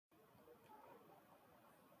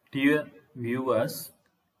Dear viewers,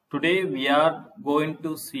 today we are going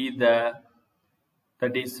to see that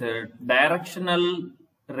is a directional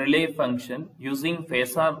relay function using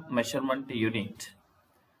Phasor measurement unit.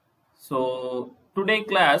 So today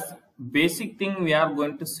class, basic thing we are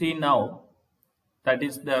going to see now, that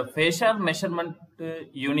is the Phasor measurement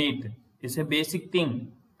unit is a basic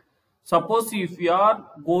thing. Suppose if you are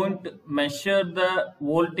going to measure the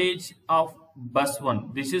voltage of bus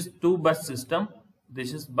 1, this is 2 bus system,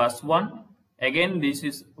 this is bus 1, again this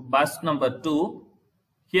is bus number 2.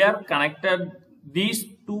 Here connected these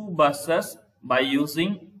 2 buses by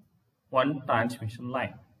using one transmission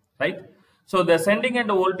line, right? So the sending end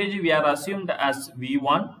voltage we are assumed as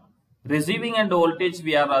V1, receiving end voltage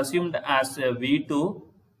we are assumed as V2,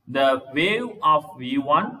 the wave of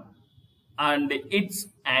V1 and its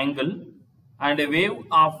angle, and a wave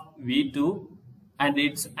of V2 and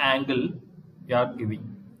its angle we are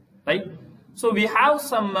giving, right? So we have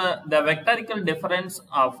some the vectorical difference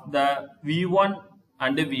of the V1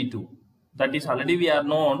 and V2, that is already we are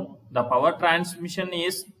known the power transmission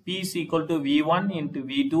is P is equal to V1 into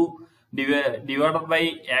V2 divided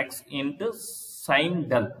by X into sin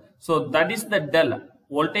del. So that is the del,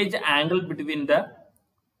 voltage angle between the,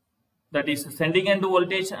 that is sending end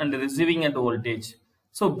voltage and receiving end voltage.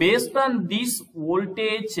 So based on this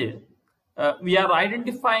voltage, we are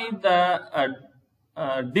identifying the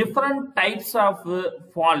different types of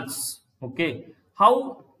faults. Okay,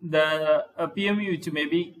 how the PMU which may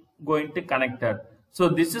be going to connected. So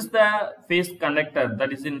this is the phase conductor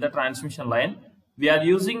that is in the transmission line. We are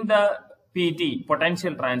using the PT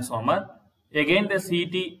potential transformer, again the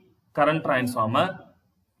CT current transformer.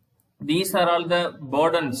 These are all the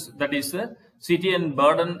burdens, that is CT and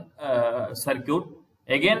burden circuit.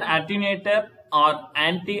 Again attenuator or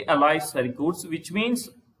anti-alloy circuits, which means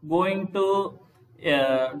going to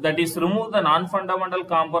that is remove the non-fundamental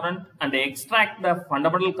component and extract the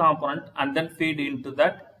fundamental component and then feed into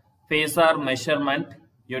that Phasor measurement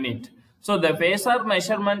unit. So the Phasor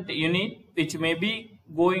measurement unit which may be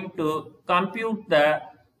going to compute the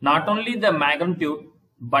not only the magnitude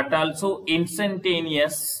but also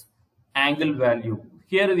instantaneous angle value.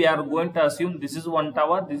 Here we are going to assume this is one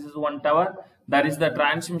tower, this is one tower, that is the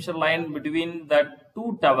transmission line between the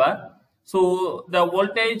 2 towers. So the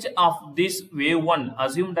voltage of this wave 1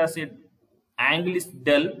 assumed as it angle is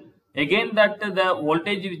del. Again that the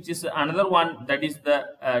voltage which is another one, that is the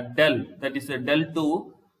del, that is the del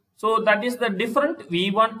 2. So that is the different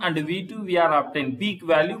V1 and V2 we are obtaining peak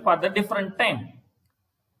value for the different time.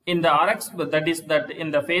 In the RX, that is that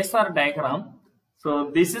in the Phasor diagram.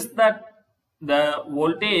 So this is that the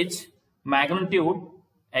voltage magnitude.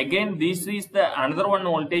 Again this is the another one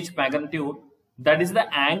voltage magnitude. That is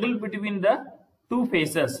the angle between the 2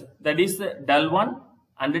 phases, that is del 1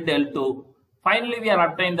 and del 2. Finally, we are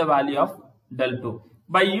obtaining the value of del 2.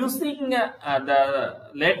 By using the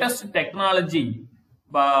latest technology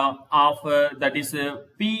of that is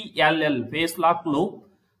PLL, phase lock loop,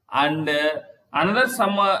 and another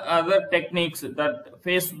some other techniques, that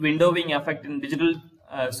phase windowing effect in digital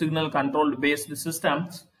signal controlled based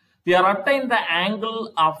systems, we are obtaining the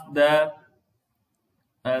angle of the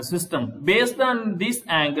system. Based on this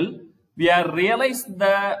angle, we are realize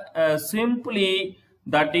the simply,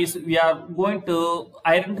 that is we are going to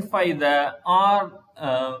identify the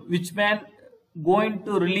which man going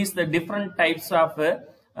to release the different types of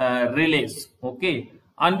relays. Okay,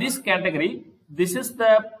 on this category, this is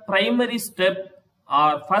the primary step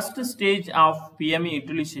or first stage of PME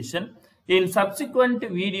utilization. In subsequent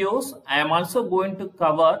videos, I am also going to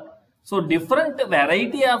cover so different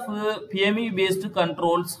variety of PME based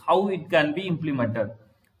controls, how it can be implemented.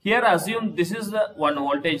 Here assume this is the one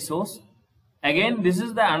voltage source. Again this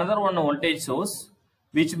is the another one voltage source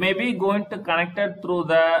which may be going to connected through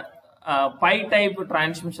the pi type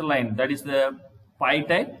transmission line, that is the pi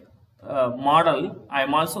type model. I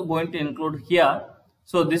am also going to include here.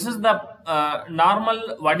 So this is the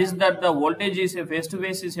normal, what is that the voltage is a face to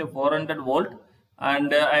face is a 400 volt,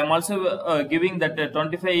 and I am also giving that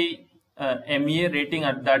 25 MA rating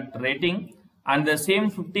at that rating, and the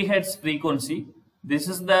same 50 Hz frequency. This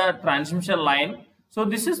is the transmission line. So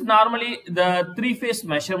this is normally the 3-phase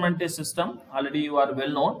measurement system, already you are well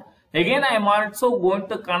known. Again I am also going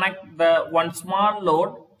to connect the one small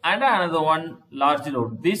load and another one large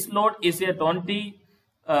load. This load is a 20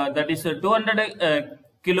 that is a 200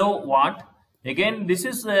 kilowatt. Again this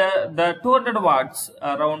is the 200 watts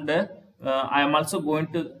around I am also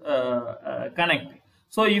going to connect.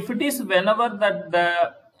 So if it is whenever that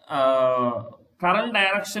the current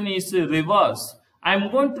direction is reverse, I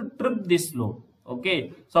am going to trip this load.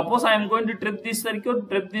 Okay, suppose I am going to trip this circuit,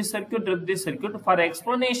 trip this circuit, trip this circuit. For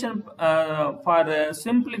explanation, for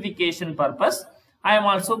simplification purpose, I am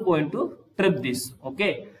also going to trip this.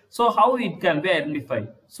 Okay, so how it can be identified?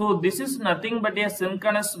 So this is nothing but a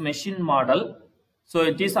synchronous machine model. So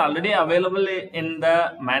it is already available in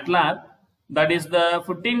the MATLAB. That is the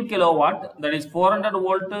 15 kilowatt. That is 400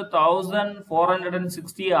 volt,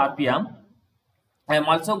 1460 RPM. I am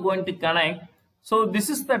also going to connect. So this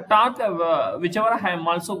is the torque whichever I am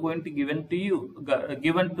also going to given to you,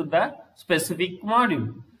 given to the specific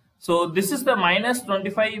module. So this is the minus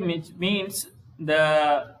 25, which means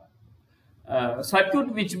the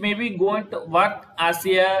circuit which may be going to work as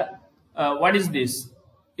a what is this?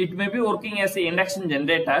 It may be working as a induction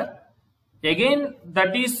generator. Again,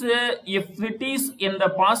 that is if it is in the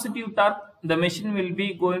positive torque, the machine will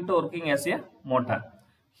be going to working as a motor.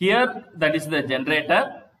 Here that is the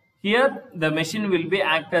generator. Here the machine will be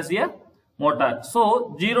act as a motor.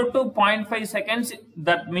 So 0 to 0.5 seconds,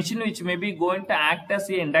 that machine which may be going to act as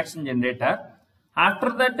a induction generator.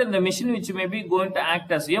 After that, the machine which may be going to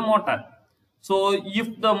act as a motor. So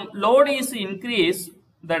if the load is increased,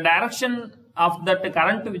 the direction of that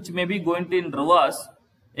current which may be going to in reverse,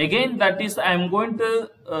 again that is I am going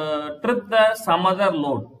to trip the some other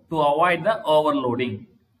load to avoid the overloading.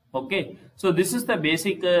 Okay, so this is the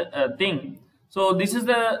basic thing. So this is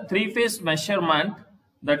the three-phase measurement,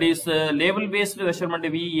 that is label based measurement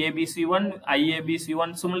VABC1,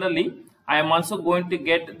 IABC1. Similarly, I am also going to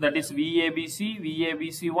get that is VABC,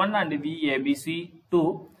 VABC1 and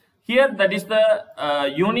VABC2. Here that is the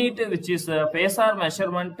unit which is Phasor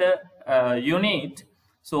measurement unit.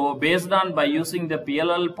 So based on by using the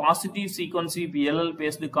PLL positive frequency PLL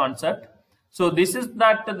based concept. So this is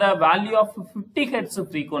that the value of 50 Hertz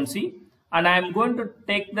frequency, and I am going to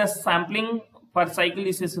take the sampling per cycle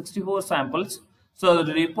is 64 samples. So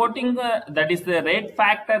the reporting that is the rate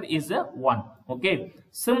factor is 1. Okay.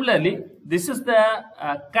 Similarly, this is the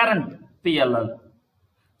current PLL.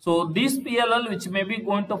 So this PLL which may be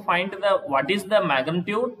going to find the what is the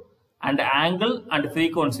magnitude and angle and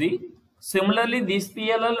frequency. Similarly, this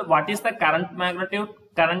PLL what is the current magnitude,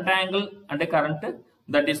 current angle and the current,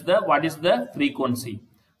 that is the what is the frequency.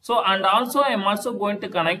 So and also I am also going to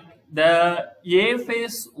connect the A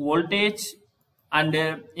phase voltage and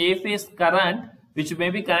A phase current which may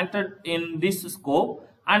be connected in this scope,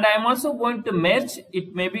 and I am also going to merge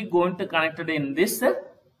it, may be going to connected in this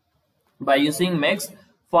by using MEX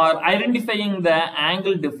for identifying the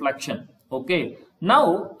angle deflection. Okay,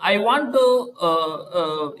 now I want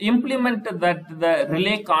to implement that the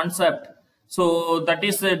relay concept. So that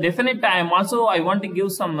is definite. I want to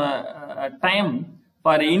give some time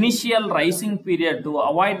for initial rising period to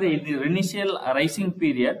avoid the initial rising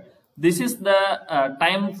period. This is the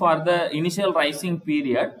time for the initial rising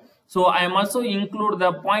period. So I am also include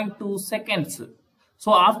the 0.2 seconds.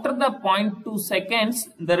 So after the 0.2 seconds,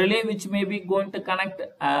 the relay which may be going to connect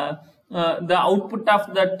the output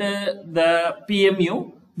of that the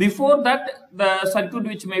PMU. Before that, the circuit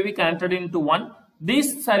which may be connected into one.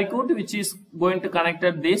 This circuit which is going to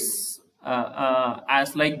connected this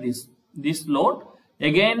as like this load.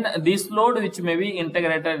 Again, this load which may be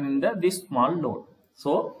integrated in this small load.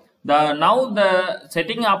 So now the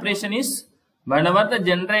setting operation is whenever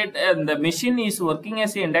the machine is working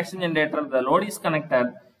as an induction generator, the load is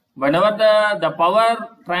connected. Whenever the power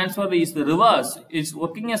transfer is reverse, is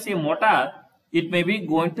working as a motor, it may be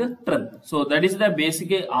going to trip. So that is the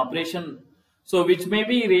basic operation. So which may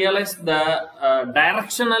be realized the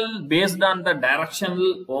directional based on the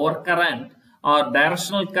directional overcurrent or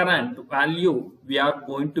directional current value, we are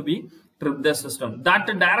going to be trip the system. That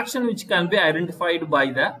direction which can be identified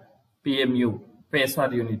by the PMU,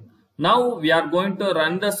 Phasor unit. Now we are going to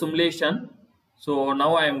run the simulation. So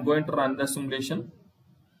now I am going to run the simulation.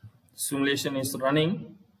 Simulation is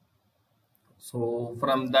running. So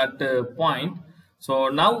from that point, so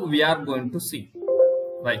now we are going to see,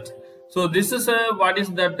 right? So this is what is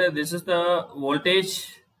that? This is the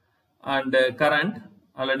voltage and current.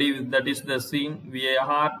 Already that is the scene. We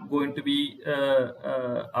are going to be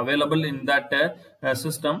available in that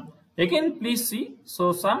system. Again, please see.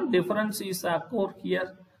 So some difference is occur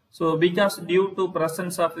here. So because due to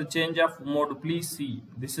presence of the change of mode, please see.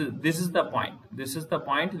 This is the point. This is the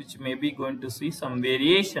point which may be going to see some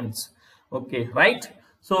variations. Okay, right?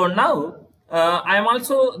 So now I am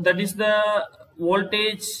also, that is the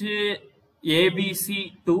voltage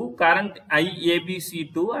ABC2, current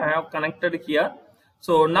IABC2 I have connected here.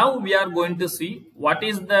 So now we are going to see what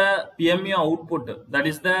is the PMU output, that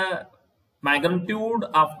is the magnitude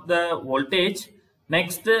of the voltage.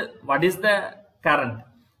 Next, what is the current.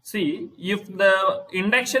 See, if the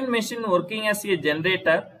induction machine working as a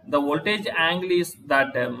generator, the voltage angle is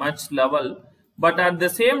that much level. But at the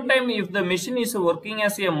same time, if the machine is working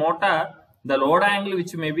as a motor, the load angle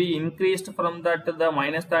which may be increased from that the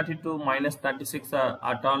minus 30 to minus 36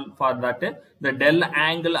 at all for that the del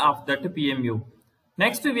angle of that PMU.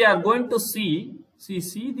 Next, we are going to see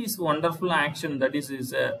this wonderful action, that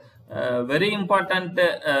is a very important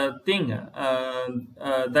thing,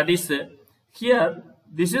 that is here.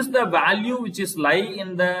 This is the value which is lie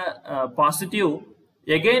in the positive.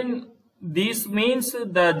 Again, this means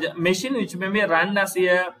the machine which may be run as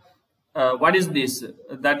a what is this?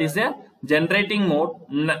 That is a generating mode.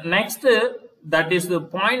 Next, that is the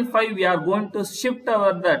 0.5. We are going to shift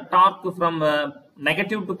our the torque from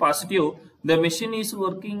negative to positive. The machine is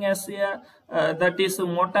working as a that is a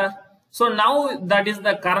motor. So now that is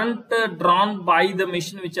the current drawn by the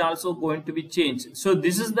machine which also going to be changed. So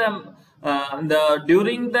this is the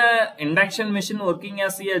during the induction machine working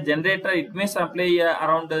as a generator, it may supply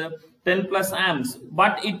around 10 plus amps,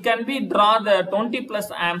 but it can be draw the 20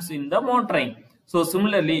 plus amps in the motoring. So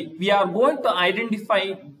similarly, we are going to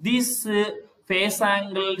identify this phase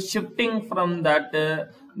angle shifting from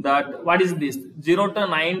that what is this 0 to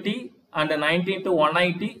 90 and 90 to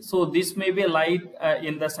 180. So this may be light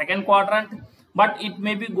in the second quadrant, but it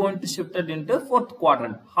may be going to shift it into fourth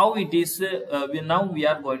quadrant. How it is now we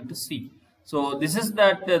are going to see. So this is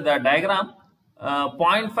that the diagram.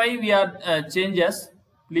 0.5 we are changes.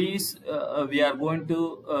 Please we are going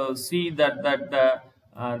to see that the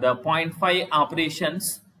 0.5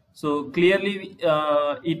 operations. So clearly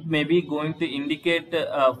it may be going to indicate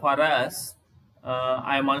for us.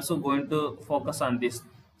 I am also going to focus on this.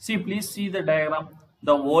 See, please see the diagram.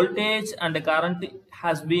 The voltage and the current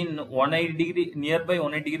has been 180 degree nearby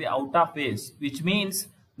 180 degree out of phase, which means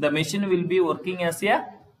the machine will be working as a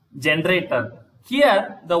generator.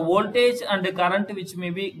 Here the voltage and the current which may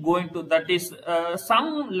be going to, that is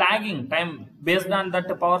some lagging time based on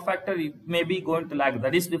that power factor, it may be going to lag,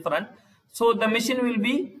 that is different. So the machine will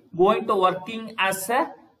be going to working as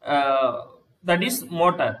a that is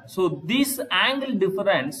motor. So this angle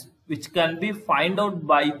difference which can be find out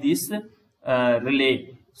by this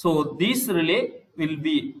relay. So this relay will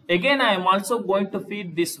be, again I am also going to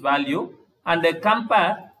feed this value and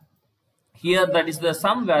compare here, that is the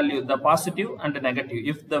sum value, the positive and the negative.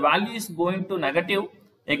 If the value is going to negative,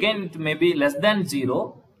 again it may be less than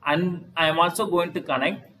 0, and I am also going to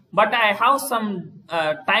connect, but I have some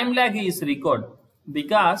time lag is recorded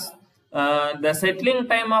because the settling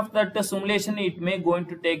time of that simulation, it may going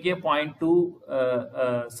to take a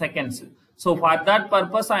 0.2 seconds. So for that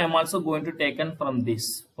purpose, I am also going to taken from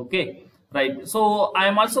this. Okay, right. So I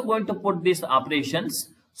am also going to put these operations.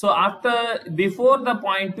 So before the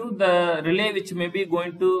 0.2, the relay which may be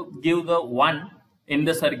going to give the 1 in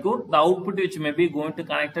the circuit, the output which may be going to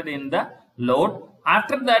connected in the load.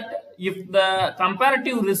 After that, if the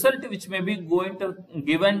comparative result which may be going to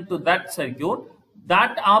given to that circuit,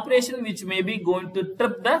 that operation which may be going to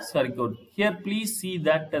trip the circuit. Here please see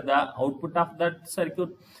that the output of that circuit.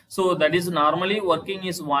 So that is normally working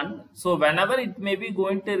is 1. So whenever it may be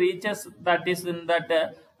going to reach us, that is in that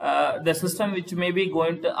the system which may be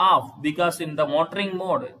going to off, because in the motoring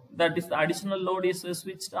mode, that is the additional load is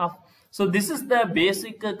switched off. So this is the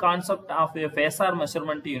basic concept of a phasor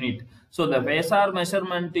measurement unit. So the phasor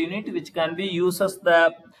measurement unit which can be used as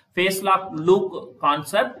the phase lock loop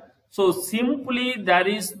concept. So simply there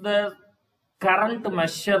is the current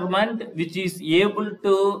measurement which is able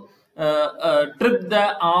to trip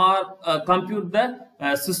the or compute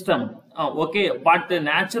the system. Okay, but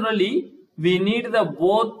naturally we need the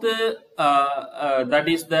both that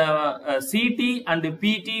is the CT and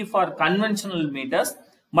PT for conventional meters.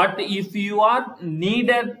 But if you are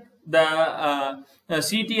needed the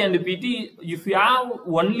CT and PT, if you have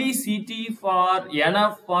only CT for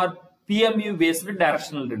enough for PMU based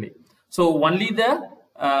directional relay. So only the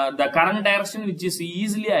current direction which is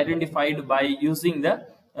easily identified by using the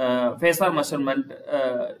phasor measurement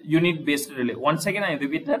unit based relay. Once again I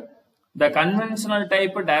repeated, the conventional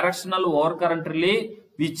type directional overcurrent relay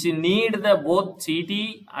which need the both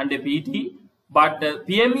CT and PT, but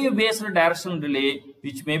PMU based directional relay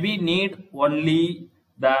which maybe need only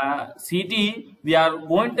the CT, we are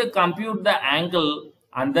going to compute the angle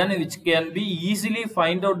and then which can be easily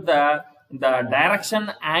find out the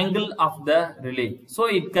direction angle of the relay. So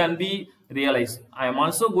it can be realized. I am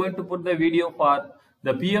also going to put the video for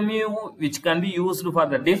the PMU which can be used for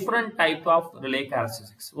the different type of relay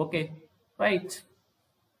characteristics. Okay, right.